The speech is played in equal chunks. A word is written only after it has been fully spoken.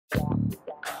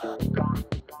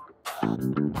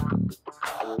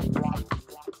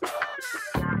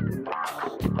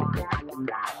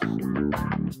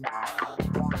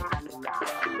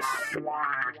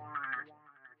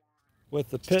With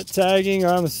the pit tagging,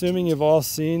 I'm assuming you've all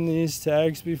seen these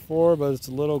tags before, but it's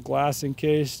a little glass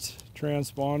encased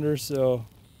transponder, so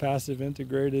passive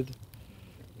integrated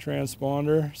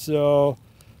transponder. So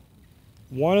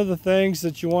one of the things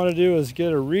that you want to do is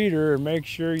get a reader and make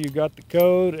sure you got the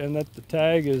code and that the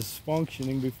tag is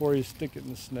functioning before you stick it in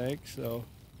the snake. So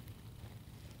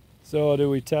do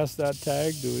we test that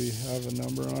tag? Do we have a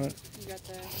number on it? You got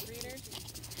the reader?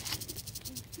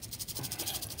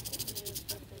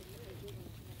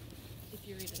 If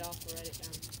you read it off, we'll write it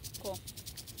down. Cool.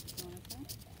 You want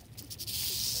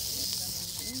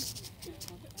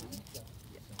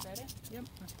to write it? Yep.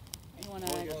 You want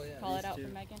to call it out for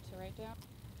Megan to write down?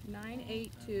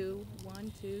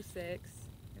 982126.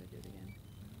 Gotta do it again.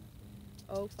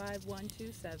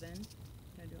 05127.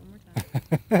 Gotta do it one more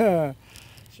time.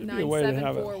 Should be a way to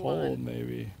have it hold,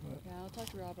 maybe. But. Yeah, I'll talk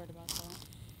to Robert about that.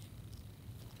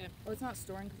 Okay. Oh, it's not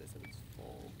storing because it said it's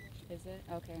full. Is it?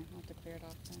 Okay, I'll have to clear it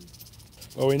off then.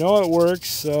 Well, we know it works,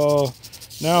 so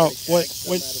now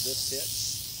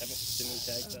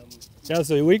yeah,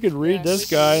 so we could read this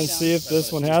guy and see if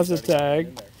this one has a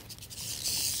tag.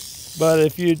 But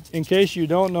in case you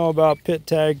don't know about pit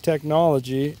tag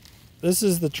technology, this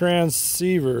is the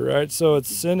transceiver, right? So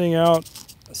it's sending out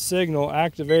a signal,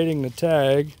 activating the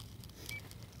tag,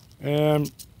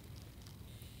 and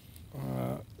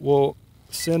we'll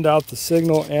send out the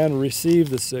signal and receive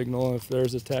the signal. If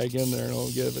there's a tag in there,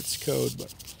 it'll give its code.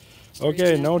 But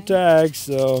okay, no tags.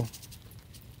 So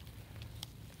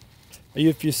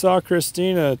if you saw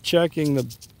Kristina checking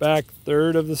the back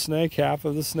third of the snake, half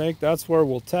of the snake, that's where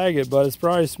we'll tag it. But it's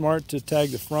probably smart to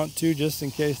tag the front too, just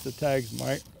in case the tags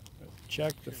might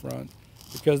check the front,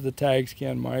 because the tags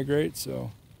can migrate.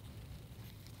 So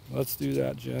let's do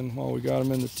that, Jen, while we got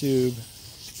them in the tube.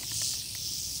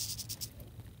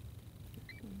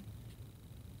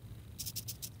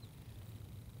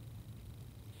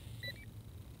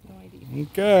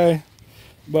 Okay,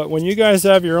 but when you guys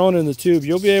have your own in the tube,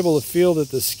 you'll be able to feel that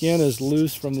the skin is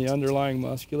loose from the underlying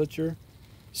musculature.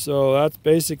 So that's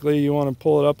basically, you want to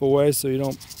pull it up away so you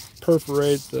don't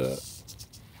perforate the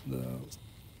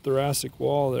thoracic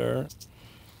wall there.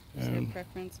 Is there a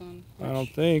preference on which? I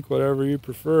don't think, whatever you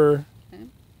prefer. Okay.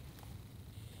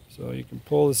 So you can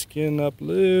pull the skin up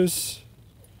loose.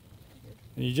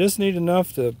 And you just need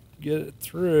enough to get it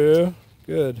through.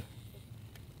 Good.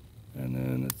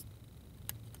 And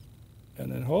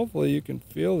then hopefully you can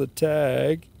feel the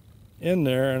tag in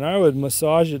there. And I would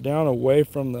massage it down away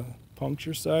from the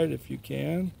puncture site if you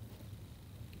can.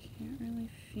 Can't really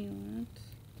feel it.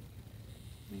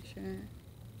 Make sure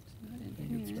it's not in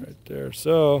here. It's right there.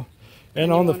 So,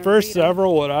 and on the first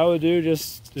several, what I would do,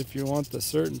 just if you want the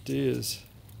certainty, is,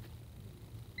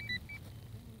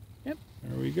 yep,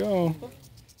 there we go. cool.